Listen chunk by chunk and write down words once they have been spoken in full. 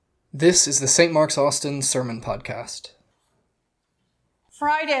This is the St. Mark's Austin Sermon Podcast.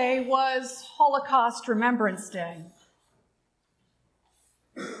 Friday was Holocaust Remembrance Day.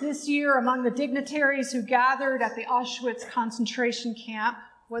 This year, among the dignitaries who gathered at the Auschwitz concentration camp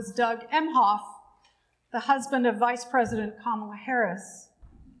was Doug Emhoff, the husband of Vice President Kamala Harris.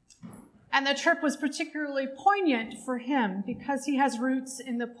 And the trip was particularly poignant for him because he has roots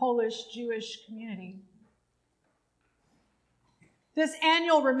in the Polish Jewish community. This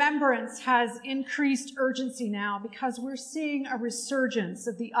annual remembrance has increased urgency now because we're seeing a resurgence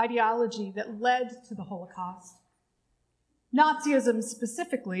of the ideology that led to the Holocaust. Nazism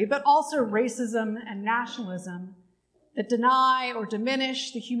specifically, but also racism and nationalism that deny or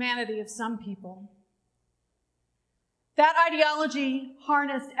diminish the humanity of some people. That ideology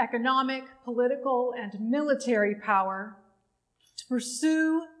harnessed economic, political, and military power to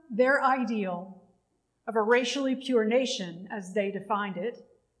pursue their ideal of a racially pure nation, as they defined it.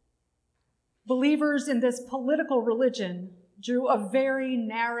 Believers in this political religion drew a very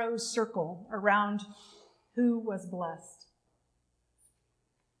narrow circle around who was blessed.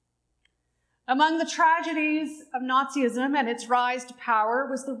 Among the tragedies of Nazism and its rise to power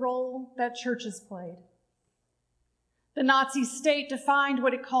was the role that churches played. The Nazi state defined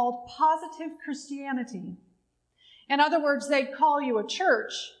what it called positive Christianity. In other words, they'd call you a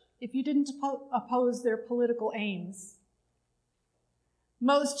church if you didn't oppose their political aims.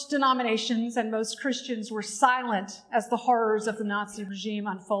 Most denominations and most Christians were silent as the horrors of the Nazi regime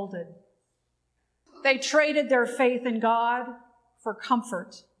unfolded. They traded their faith in God for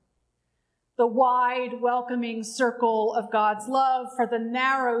comfort, the wide, welcoming circle of God's love for the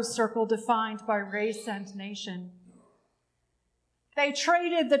narrow circle defined by race and nation. They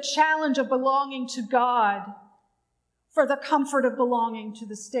traded the challenge of belonging to God for the comfort of belonging to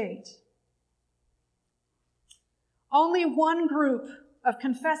the state. Only one group of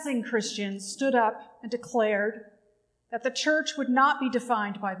confessing Christians stood up and declared that the church would not be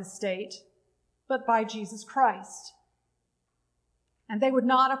defined by the state, but by Jesus Christ. And they would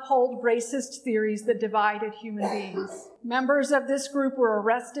not uphold racist theories that divided human beings. Members of this group were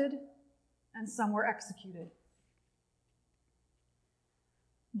arrested, and some were executed.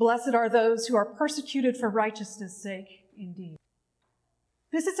 Blessed are those who are persecuted for righteousness' sake, indeed.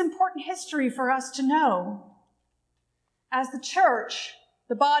 This is important history for us to know. As the church,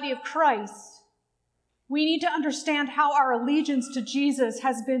 the body of Christ, we need to understand how our allegiance to Jesus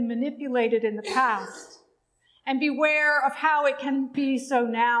has been manipulated in the past and beware of how it can be so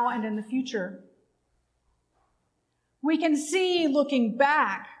now and in the future. We can see, looking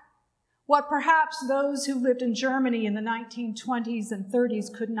back, what perhaps those who lived in Germany in the 1920s and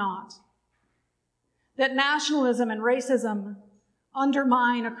 30s could not. That nationalism and racism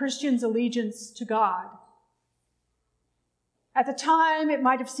undermine a Christian's allegiance to God. At the time, it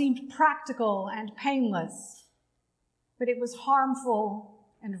might have seemed practical and painless, but it was harmful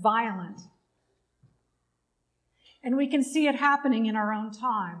and violent. And we can see it happening in our own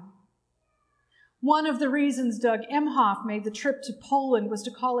time. One of the reasons Doug Emhoff made the trip to Poland was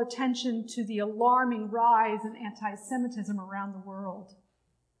to call attention to the alarming rise in anti-Semitism around the world.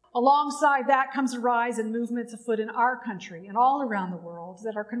 Alongside that comes a rise in movements afoot in our country and all around the world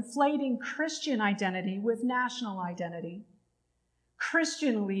that are conflating Christian identity with national identity,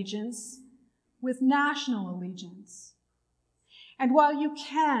 Christian allegiance with national allegiance. And while you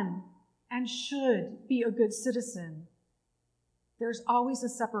can and should be a good citizen, there's always a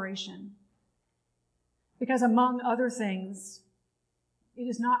separation. Because among other things, it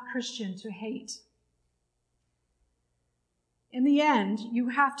is not Christian to hate. In the end, you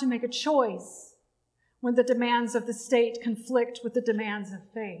have to make a choice when the demands of the state conflict with the demands of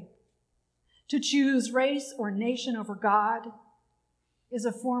faith. To choose race or nation over God is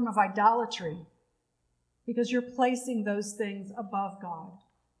a form of idolatry because you're placing those things above God.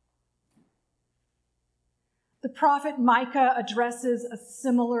 The prophet Micah addresses a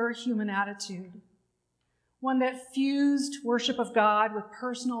similar human attitude, one that fused worship of God with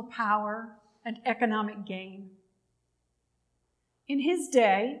personal power and economic gain. In his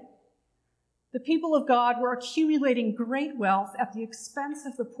day, the people of God were accumulating great wealth at the expense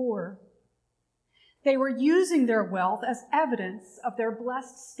of the poor. They were using their wealth as evidence of their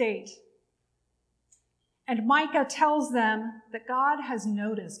blessed state. And Micah tells them that God has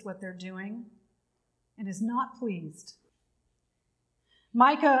noticed what they're doing and is not pleased.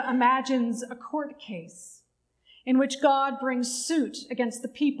 Micah imagines a court case in which God brings suit against the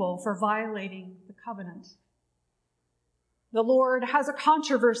people for violating the covenant. The Lord has a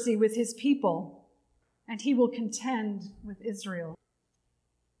controversy with his people, and he will contend with Israel.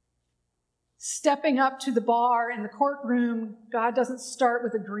 Stepping up to the bar in the courtroom, God doesn't start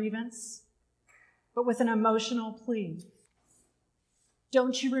with a grievance, but with an emotional plea.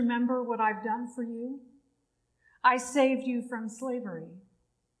 Don't you remember what I've done for you? I saved you from slavery.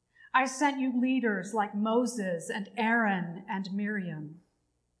 I sent you leaders like Moses and Aaron and Miriam.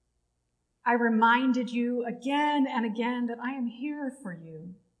 I reminded you again and again that I am here for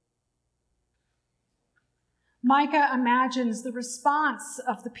you. Micah imagines the response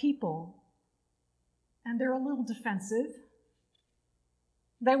of the people, and they're a little defensive.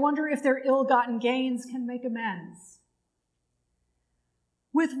 They wonder if their ill-gotten gains can make amends.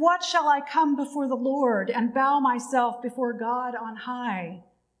 With what shall I come before the Lord and bow myself before God on high?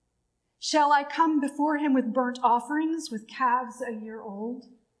 Shall I come before him with burnt offerings, with calves a year old?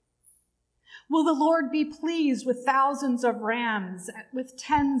 Will the Lord be pleased with thousands of rams, with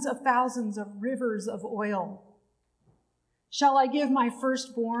tens of thousands of rivers of oil? Shall I give my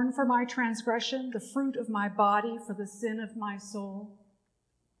firstborn for my transgression, the fruit of my body for the sin of my soul?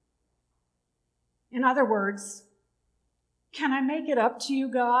 In other words, can I make it up to you,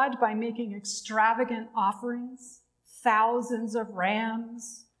 God, by making extravagant offerings, thousands of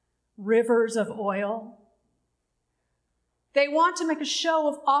rams, rivers of oil? They want to make a show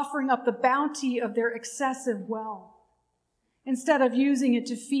of offering up the bounty of their excessive wealth, instead of using it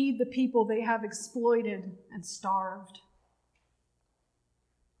to feed the people they have exploited and starved.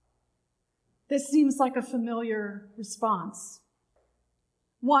 This seems like a familiar response,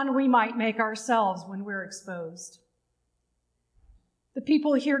 one we might make ourselves when we're exposed. The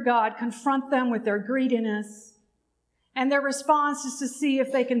people hear God confront them with their greediness, and their response is to see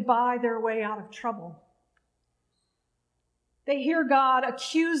if they can buy their way out of trouble. They hear God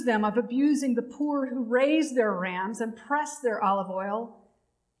accuse them of abusing the poor who raise their rams and press their olive oil,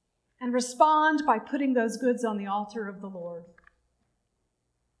 and respond by putting those goods on the altar of the Lord.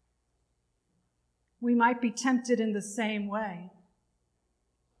 We might be tempted in the same way.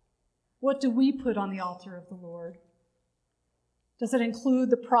 What do we put on the altar of the Lord? Does it include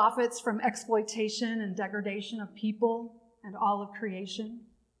the profits from exploitation and degradation of people and all of creation?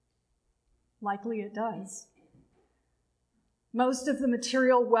 Likely it does. Most of the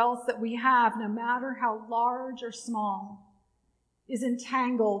material wealth that we have, no matter how large or small, is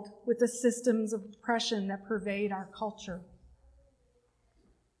entangled with the systems of oppression that pervade our culture.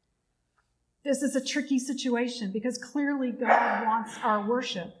 This is a tricky situation because clearly God wants our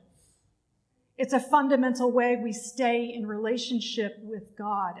worship. It's a fundamental way we stay in relationship with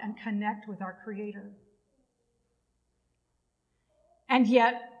God and connect with our Creator. And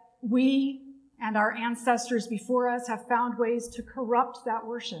yet, we and our ancestors before us have found ways to corrupt that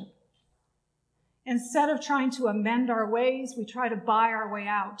worship. Instead of trying to amend our ways, we try to buy our way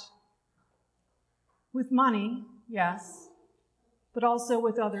out. With money, yes, but also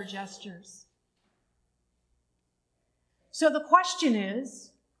with other gestures. So the question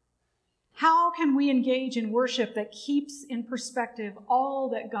is, how can we engage in worship that keeps in perspective all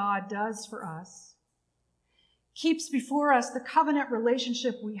that God does for us, keeps before us the covenant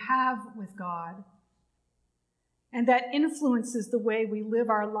relationship we have with God, and that influences the way we live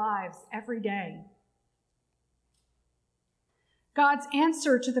our lives every day? God's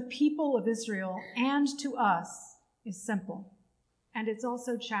answer to the people of Israel and to us is simple, and it's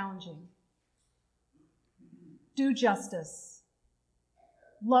also challenging. Do justice,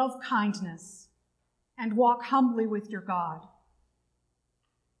 love kindness, and walk humbly with your God.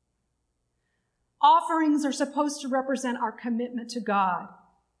 Offerings are supposed to represent our commitment to God.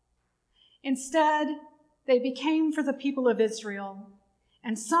 Instead, they became for the people of Israel,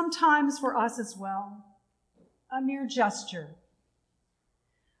 and sometimes for us as well, a mere gesture,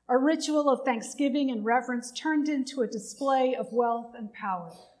 a ritual of thanksgiving and reverence turned into a display of wealth and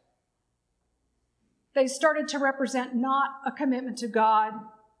power. They started to represent not a commitment to God,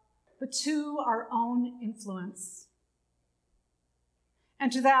 but to our own influence.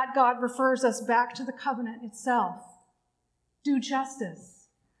 And to that, God refers us back to the covenant itself. Do justice,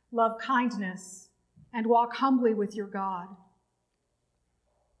 love kindness, and walk humbly with your God.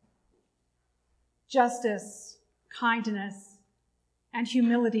 Justice, kindness, and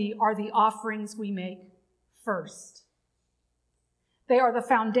humility are the offerings we make first. They are the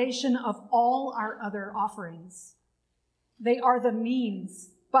foundation of all our other offerings. They are the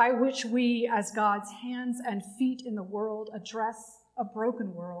means by which we, as God's hands and feet in the world, address a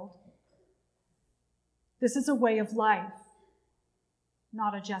broken world. This is a way of life,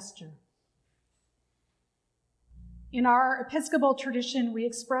 not a gesture. In our Episcopal tradition, we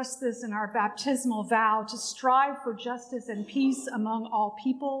express this in our baptismal vow to strive for justice and peace among all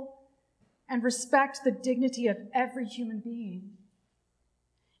people and respect the dignity of every human being.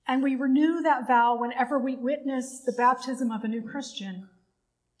 And we renew that vow whenever we witness the baptism of a new Christian,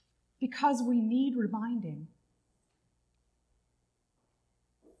 because we need reminding.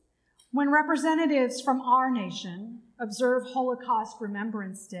 When representatives from our nation observe Holocaust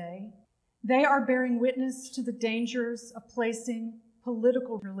Remembrance Day, they are bearing witness to the dangers of placing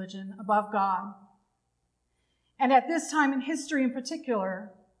political religion above God. And at this time in history in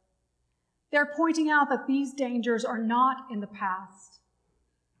particular, they're pointing out that these dangers are not in the past.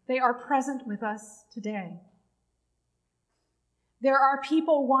 They are present with us today. There are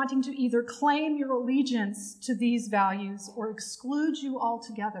people wanting to either claim your allegiance to these values or exclude you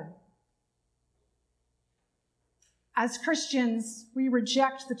altogether. As Christians, we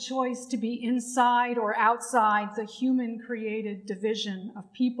reject the choice to be inside or outside the human-created division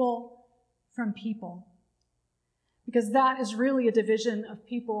of people from people, because that is really a division of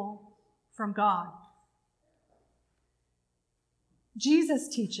people from God. Jesus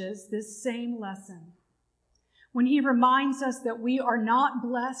teaches this same lesson when he reminds us that we are not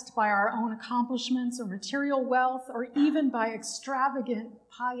blessed by our own accomplishments or material wealth or even by extravagant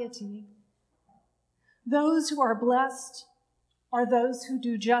piety. Those who are blessed are those who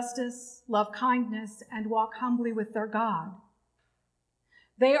do justice, love kindness, and walk humbly with their God.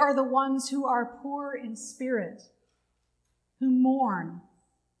 They are the ones who are poor in spirit, who mourn,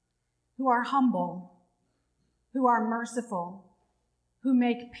 who are humble, who are merciful, who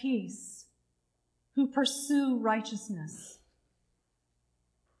make peace, who pursue righteousness.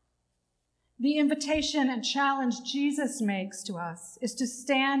 The invitation and challenge Jesus makes to us is to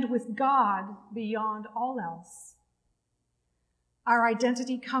stand with God beyond all else. Our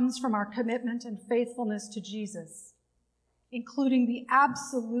identity comes from our commitment and faithfulness to Jesus, including the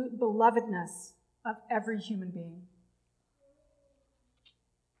absolute belovedness of every human being.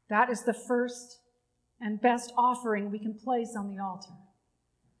 That is the first and best offering we can place on the altar: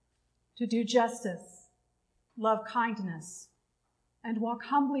 to do justice, love kindness, and walk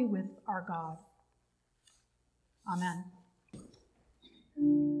humbly with our God. Amen.